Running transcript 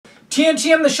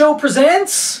TNTM the Show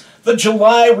presents the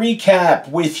July recap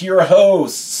with your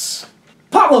hosts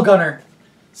Pablo Gunner,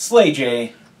 Slay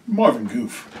Jay Marvin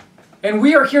Goof, and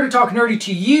we are here to talk nerdy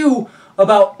to you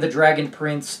about the Dragon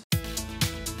Prince.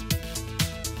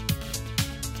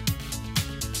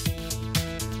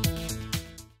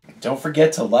 Don't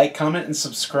forget to like, comment, and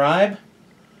subscribe,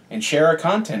 and share our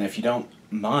content if you don't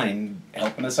mind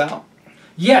helping us out.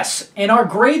 Yes, and our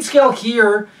grade scale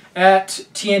here at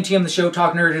TNTM the Show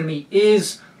Talk Nerd to Me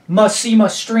is must see,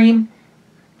 must stream.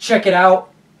 Check it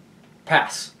out.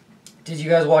 Pass. Did you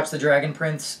guys watch The Dragon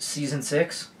Prince Season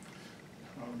 6?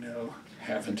 Oh no,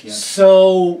 haven't yet.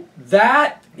 So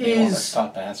that They want to is...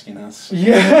 stop asking us.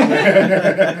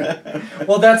 Yeah.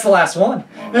 Well, that's the last one.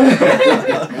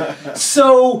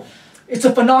 So it's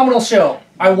a phenomenal show.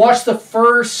 I watched the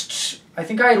first... I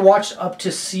think I had watched up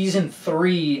to Season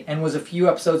 3 and was a few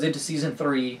episodes into Season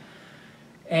 3.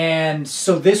 And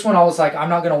so this one I was like, I'm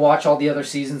not going to watch all the other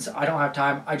seasons. I don't have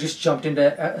time. I just jumped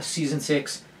into Season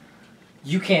 6.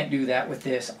 You can't do that with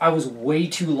this. I was way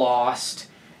too lost.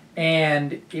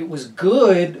 And it was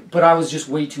good, but I was just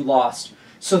way too lost.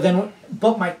 So then,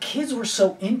 but my kids were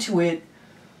so into it,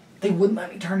 they wouldn't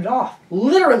let me turn it off.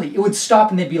 Literally, it would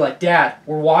stop and they'd be like, Dad,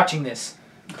 we're watching this.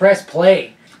 Press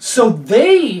play. So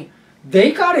they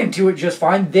got into it just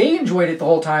fine. They enjoyed it the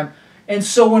whole time. And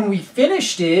so when we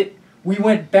finished it, we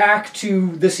went back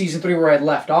to the Season 3 where I'd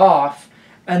left off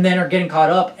and then are getting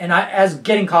caught up. And as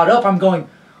getting caught up, I'm going,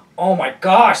 oh my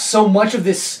gosh, so much of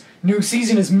this new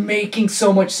season is making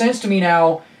so much sense to me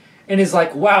now. And is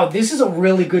like, wow, this is a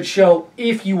really good show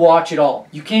if you watch it all.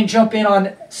 You can't jump in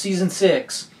on Season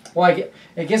 6. Well,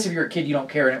 I guess if you're a kid, you don't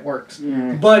care and it works.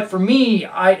 Mm. But for me,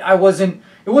 it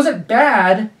wasn't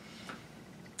bad,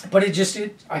 but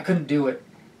I couldn't do it.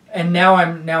 And now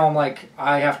I'm like,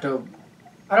 I have to,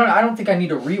 I don't think I need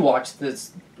to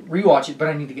rewatch it, but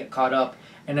I need to get caught up.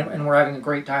 And we're having a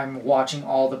great time watching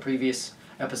all the previous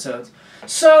episodes.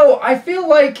 So I feel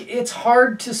like it's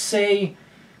hard to say.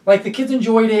 Like, the kids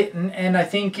enjoyed it, and I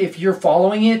think if you're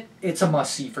following it, it's a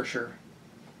must-see for sure.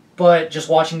 But just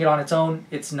watching it on its own,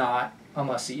 it's not a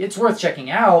must-see. It's worth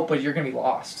checking out, but you're going to be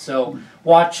lost. So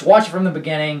watch it from the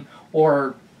beginning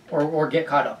or get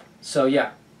caught up. So,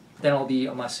 yeah, then it'll be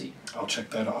a must-see. I'll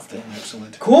check that off then.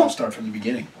 Excellent. Cool. I'll start from the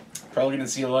beginning. Probably going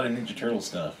to see a lot of Ninja Turtle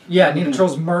stuff. Yeah, Ninja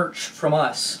Turtles merch from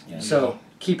us. Yeah, so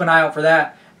keep an eye out for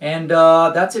that. And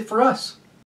that's it for us.